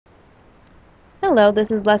Hello,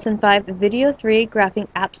 this is Lesson 5, Video 3, Graphing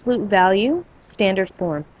Absolute Value, Standard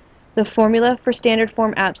Form. The formula for standard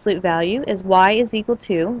form absolute value is y is equal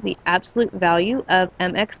to the absolute value of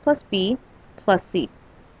mx plus b plus c.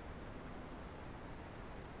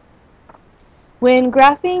 When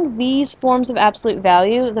graphing these forms of absolute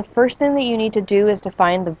value, the first thing that you need to do is to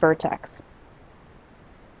find the vertex.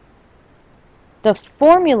 The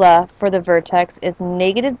formula for the vertex is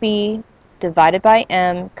negative b divided by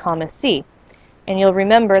m comma c. And you'll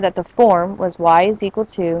remember that the form was y is equal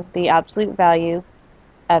to the absolute value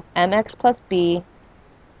of mx plus b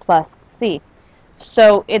plus c.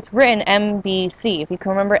 So it's written MBC. If you can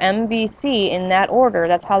remember MBC in that order,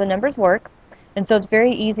 that's how the numbers work. And so it's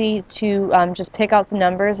very easy to just pick out the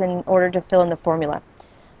numbers in order to fill in the formula.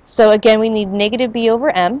 So again, we need negative b over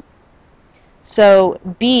m. So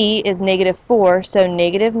b is negative 4, so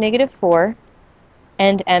negative negative 4,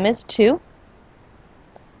 and m is 2.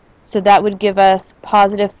 So that would give us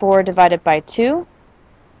positive 4 divided by 2,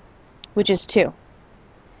 which is 2.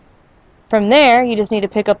 From there, you just need to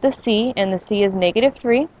pick up the c, and the c is negative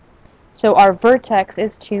 3. So our vertex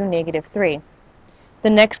is 2, negative 3.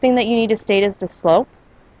 The next thing that you need to state is the slope.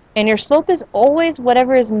 And your slope is always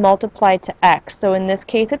whatever is multiplied to x. So in this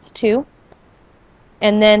case, it's 2.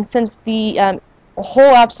 And then since the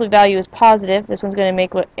whole absolute value is positive, this one's going to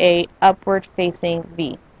make a upward facing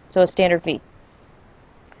v, so a standard v.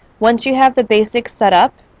 Once you have the basics set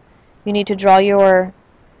up, you need to draw your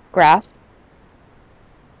graph.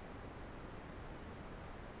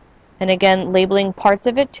 And again, labeling parts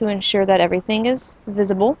of it to ensure that everything is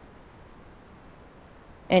visible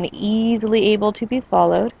and easily able to be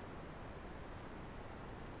followed.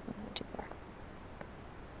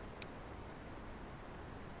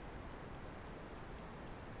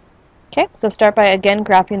 Okay, so start by again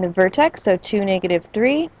graphing the vertex, so 2, negative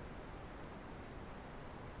 3.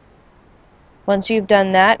 Once you've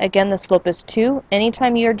done that, again the slope is 2.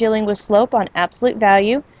 Anytime you're dealing with slope on absolute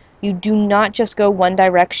value, you do not just go one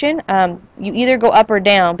direction. You either go up or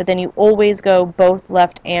down, but then you always go both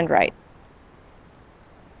left and right.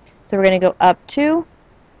 So we're going to go up 2,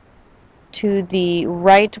 to the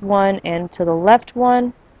right one, and to the left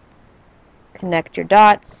one. Connect your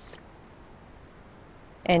dots,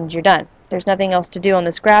 and you're done. There's nothing else to do on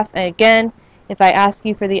this graph. And again, if I ask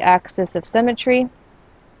you for the axis of symmetry,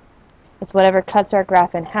 it's whatever cuts our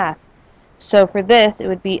graph in half. So for this, it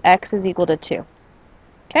would be x is equal to 2.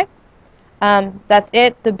 Okay? That's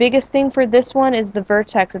it. The biggest thing for this one is the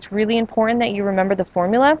vertex. It's really important that you remember the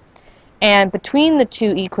formula. And between the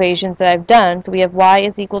two equations that I've done, so we have y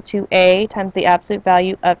is equal to a times the absolute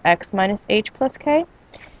value of x minus h plus k.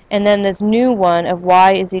 And then this new one of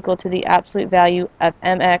y is equal to the absolute value of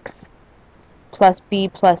mx plus b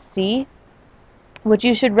plus c. What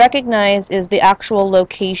you should recognize is the actual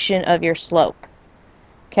location of your slope.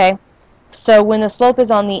 Okay? So when the slope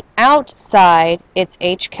is on the outside, it's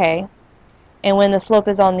hk. And when the slope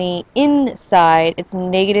is on the inside, it's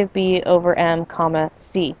negative b over m comma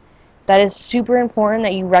c. That is super important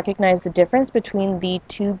that you recognize the difference between the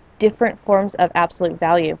two different forms of absolute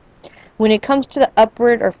value. When it comes to the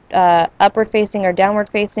upward facing or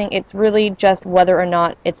downward facing, it's really just whether or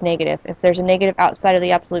not it's negative. If there's a negative outside of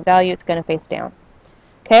the absolute value, it's going to face down.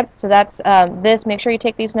 Okay, so that's this. Make sure you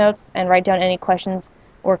take these notes and write down any questions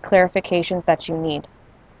or clarifications that you need.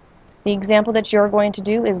 The example that you're going to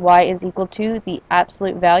do is y is equal to the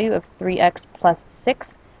absolute value of 3x plus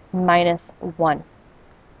 6 minus 1.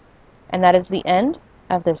 And that is the end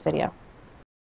of this video.